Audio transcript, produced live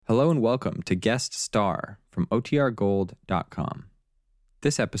Hello and welcome to Guest Star from OTRGold.com.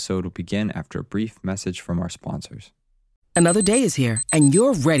 This episode will begin after a brief message from our sponsors. Another day is here, and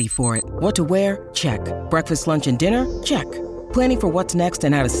you're ready for it. What to wear? Check. Breakfast, lunch, and dinner? Check. Planning for what's next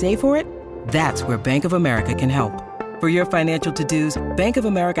and how to save for it? That's where Bank of America can help. For your financial to-dos, Bank of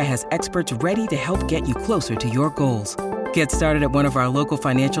America has experts ready to help get you closer to your goals. Get started at one of our local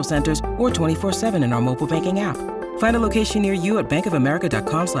financial centers or 24/7 in our mobile banking app. Find a location near you at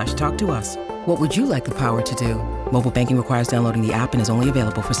bankofamerica.com/talktous. What would you like the power to do? Mobile banking requires downloading the app and is only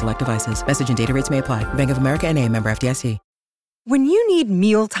available for select devices. Message and data rates may apply. Bank of America N.A., member FDIC. When you need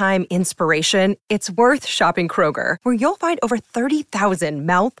mealtime inspiration, it's worth shopping Kroger, where you'll find over 30,000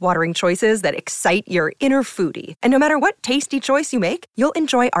 mouth-watering choices that excite your inner foodie. And no matter what tasty choice you make, you'll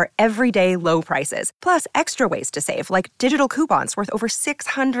enjoy our everyday low prices, plus extra ways to save, like digital coupons worth over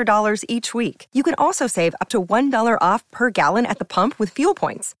 $600 each week. You can also save up to $1 off per gallon at the pump with fuel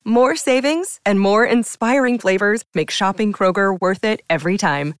points. More savings and more inspiring flavors make shopping Kroger worth it every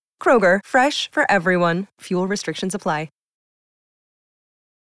time. Kroger, fresh for everyone. Fuel restrictions apply.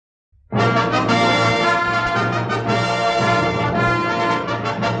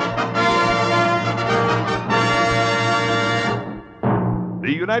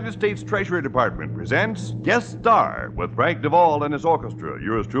 The United States Treasury Department presents Guest Star with Frank Duvall and his orchestra,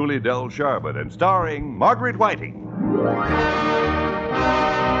 yours truly, Del Sharbutt, and starring Margaret Whiting.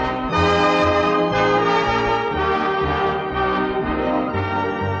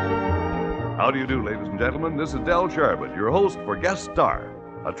 How do you do, ladies and gentlemen? This is Del Sharbutt, your host for Guest Star,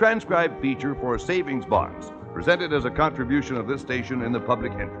 a transcribed feature for savings bonds, presented as a contribution of this station in the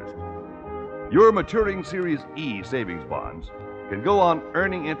public interest. Your maturing Series E savings bonds can go on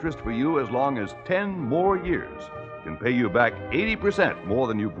earning interest for you as long as 10 more years, can pay you back 80% more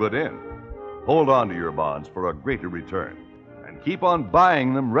than you put in. Hold on to your bonds for a greater return, and keep on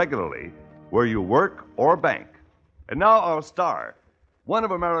buying them regularly where you work or bank. And now our star, one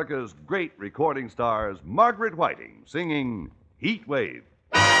of America's great recording stars, Margaret Whiting, singing Heat Wave.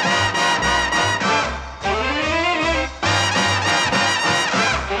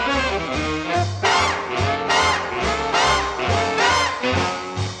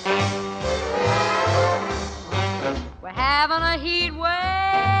 We're having a heat wave,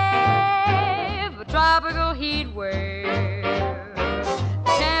 a tropical heat wave.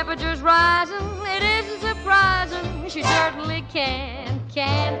 The temperature's rising, it isn't surprising. She certainly can.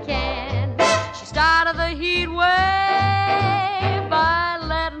 She started the heat wave by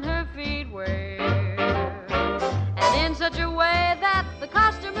letting her feet wave, and in such a way that the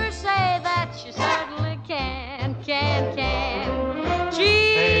customers say that she certainly can. Gee,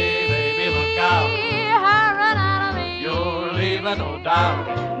 hey, baby, look out. Her anatomy, You're leaving, no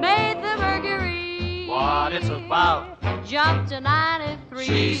doubt, made the mercury what it's about. jump to 93.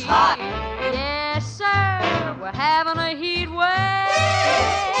 She's hot. Yes, sir. We're having a heat wave,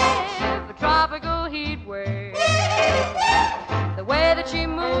 a tropical heat wave. The way that she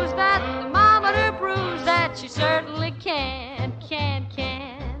moves, that thermometer proves that she certainly can.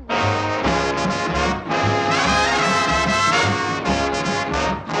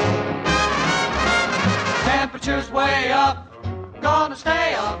 Temperature's way up, gonna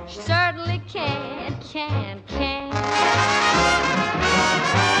stay up. She certainly can.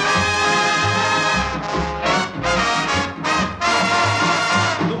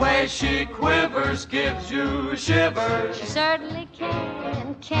 The way she quivers gives you shivers. She certainly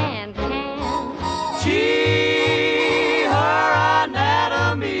can. Gee, her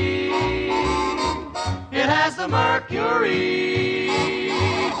anatomy, it has the mercury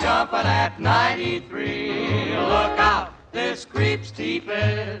jumping at 93. Look out, this creep's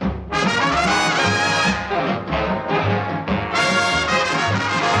teeping.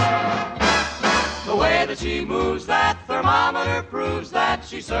 The way that she moves, that thermometer proves that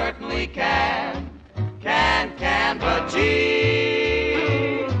she certainly can. But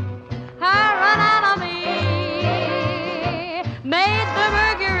gee, Her anatomy made the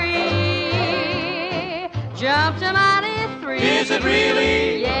mercury jump to 93. is it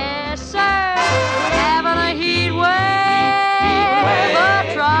really? Yes, sir. We're having a heat wave,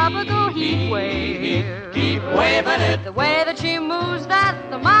 a tropical heat wave. Keep waving it. The way that she moves, that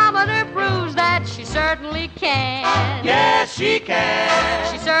thermometer proves that she certainly can. Yes, she can.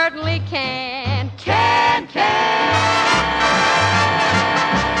 She certainly can.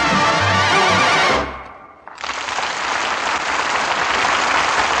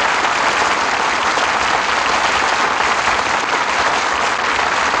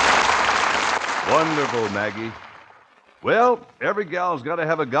 Wonderful, Maggie. Well, every gal's got to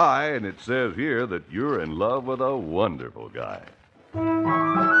have a guy, and it says here that you're in love with a wonderful guy.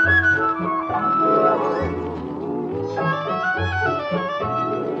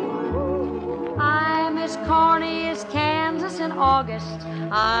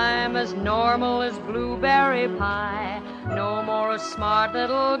 I'm as normal as blueberry pie. No more a smart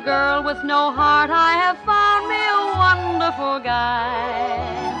little girl with no heart. I have found me a wonderful guy.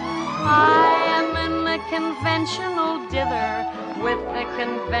 I am in the conventional dither with the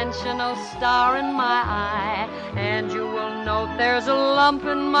conventional star in my eye. And you will note there's a lump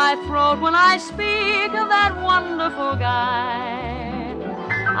in my throat when I speak of that wonderful guy.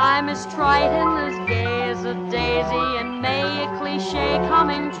 I'm as trite and as gay as a daisy in May, a cliche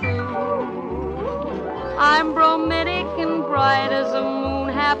coming true. I'm bromidic and bright as a moon,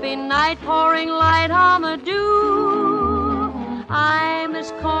 happy night pouring light on the dew. I'm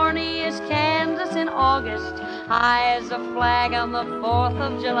as corny as Kansas in August, high as a flag on the 4th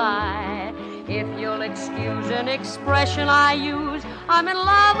of July. If you'll excuse an expression I use, I'm in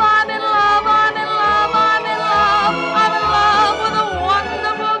love, I'm in love, I'm in love, I'm in love, I'm in love with a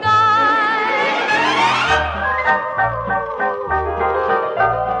wonderful guy.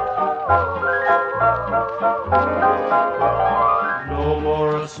 No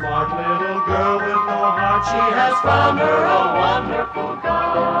more a smart little girl with no heart. She has found her a wonderful guy.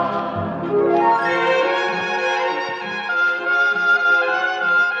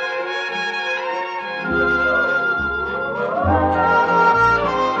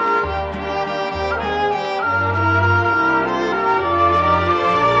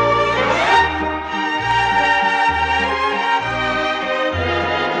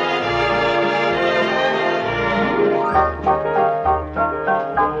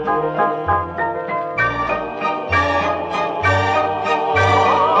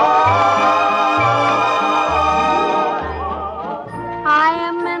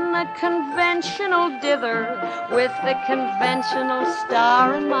 With the conventional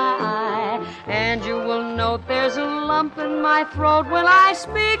star in my eye. And you will note there's a lump in my throat when I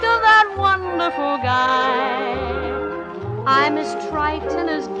speak of that wonderful guy. I'm as trite and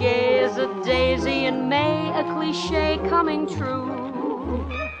as gay as a daisy in May, a cliche coming true.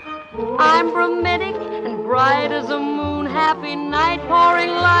 I'm bromidic and bright as a moon, happy night pouring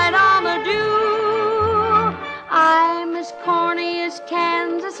light on the dew. I'm as corny as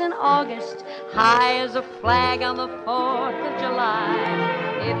Kansas in August, high as a flag on the 4th of July.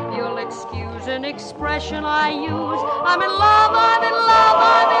 If you'll excuse an expression I use, I'm in love, I'm in love,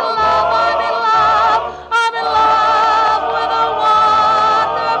 I'm in love, I'm in love, I'm in love with a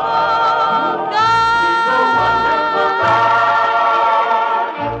wonderful guy. He's a wonderful guy.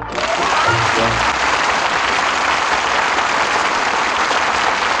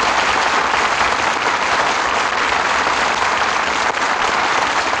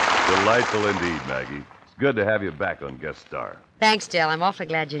 Delightful indeed, Maggie. It's good to have you back on Guest Star. Thanks, Del. I'm awfully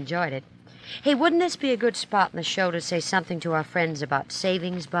glad you enjoyed it. Hey, wouldn't this be a good spot in the show to say something to our friends about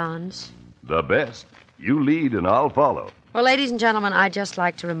savings bonds? The best. You lead and I'll follow. Well, ladies and gentlemen, I'd just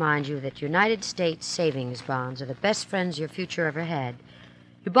like to remind you that United States savings bonds are the best friends your future ever had.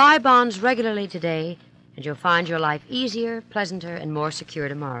 You buy bonds regularly today, and you'll find your life easier, pleasanter, and more secure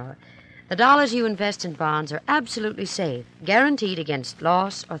tomorrow. The dollars you invest in bonds are absolutely safe, guaranteed against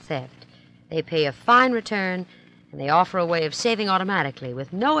loss or theft. They pay a fine return, and they offer a way of saving automatically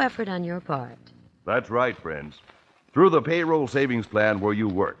with no effort on your part. That's right, friends. Through the payroll savings plan where you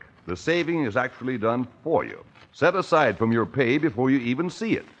work, the saving is actually done for you, set aside from your pay before you even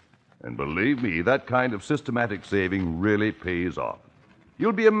see it. And believe me, that kind of systematic saving really pays off.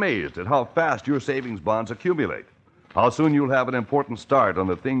 You'll be amazed at how fast your savings bonds accumulate, how soon you'll have an important start on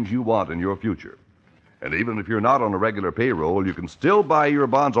the things you want in your future. And even if you're not on a regular payroll, you can still buy your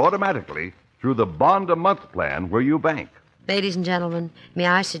bonds automatically through the bond-a-month plan where you bank. Ladies and gentlemen, may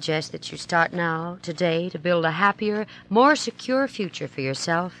I suggest that you start now, today, to build a happier, more secure future for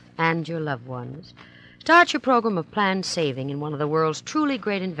yourself and your loved ones. Start your program of planned saving in one of the world's truly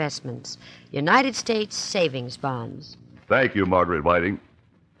great investments, United States savings bonds. Thank you, Margaret Whiting.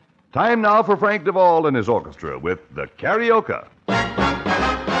 Time now for Frank Duvall and his orchestra with the Karaoke.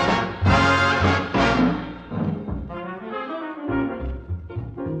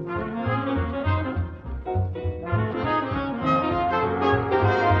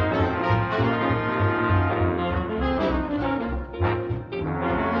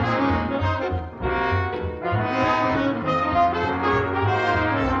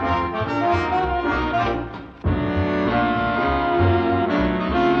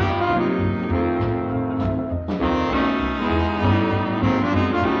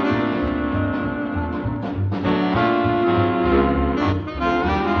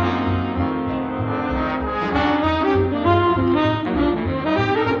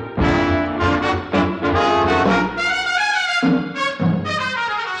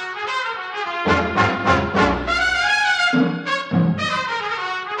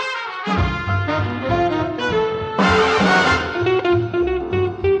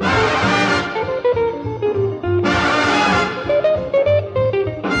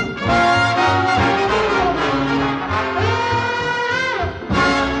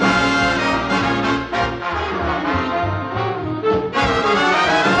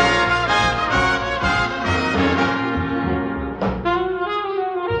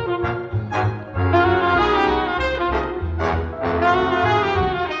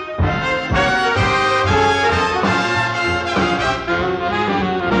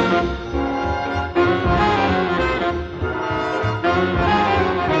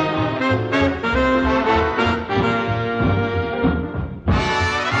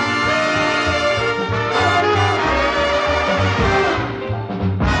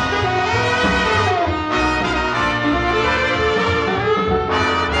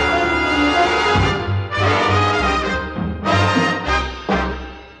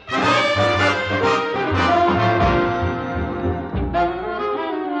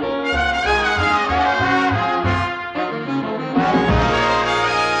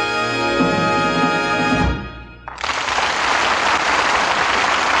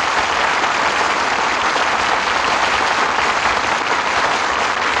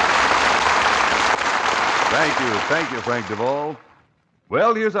 Thank you, Frank Duvall.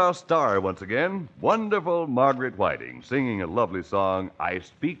 Well, here's our star once again, wonderful Margaret Whiting, singing a lovely song, I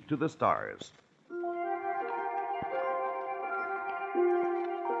Speak to the Stars.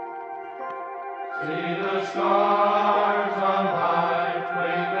 See the stars on high,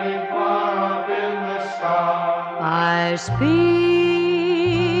 twinkling far up in the sky. I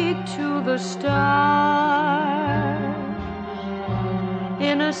speak to the stars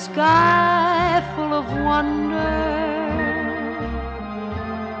in a sky full of wonder,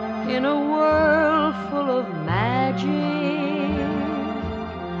 in a world full of magic.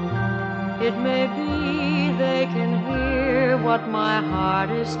 It may be they can hear what my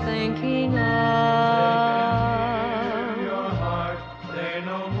heart is thinking of. Your heart, they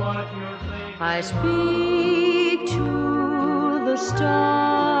know what you're thinking. I speak to the stars,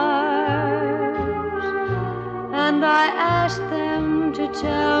 and I ask them to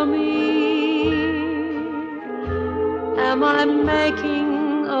tell me, am I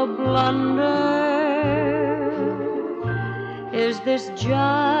making a blunder? Is this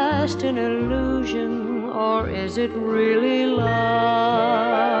just an illusion, or is it really love?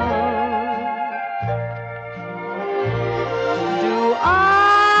 Do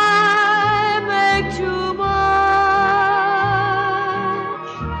I make too much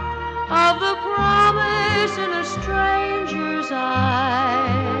of the promise in a stranger's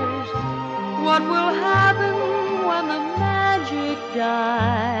eyes? What will happen when the magic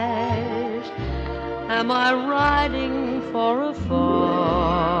dies? Am I riding for a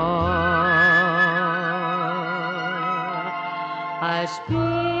fall? I speak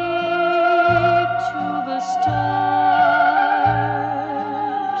to the stars,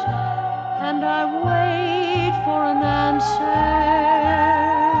 and I wait for an answer.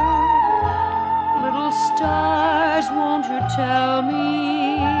 Little stars, won't you tell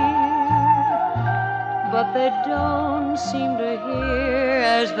me? But they don't seem to hear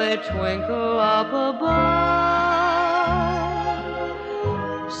as they twinkle up above.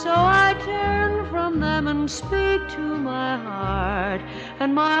 So I turn from them and speak to my heart,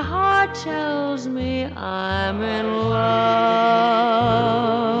 and my heart tells me I'm in love.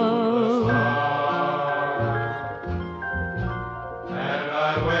 And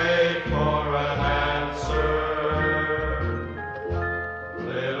I wait for an answer.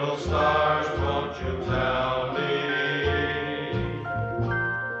 Little stars, won't you tell me?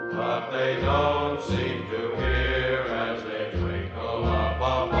 But they don't seem to hear as they twinkle up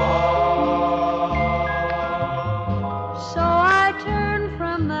above. So I turn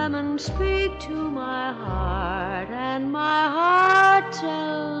from them and speak to my heart, and my heart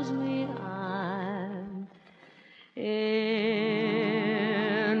tells me I'm in love.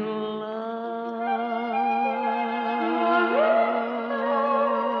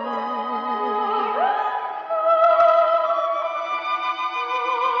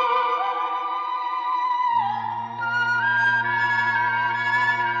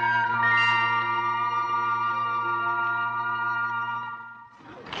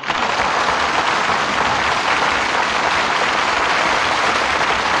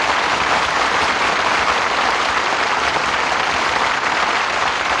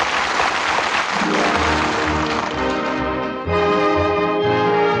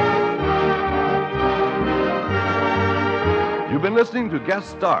 You've been listening to Guest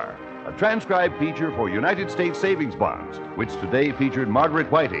Star, a transcribed feature for United States Savings Bonds, which today featured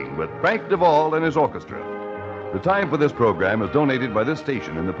Margaret Whiting with Frank Duvall and his orchestra. The time for this program is donated by this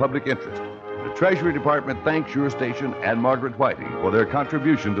station in the public interest. The Treasury Department thanks your station and Margaret Whiting for their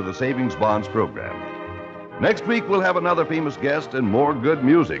contribution to the Savings Bonds program. Next week, we'll have another famous guest and more good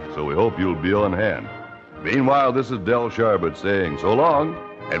music, so we hope you'll be on hand. Meanwhile, this is Del Sharbutt saying so long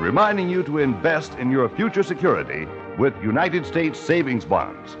and reminding you to invest in your future security with United States Savings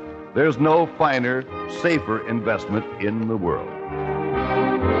Bonds. There's no finer, safer investment in the world.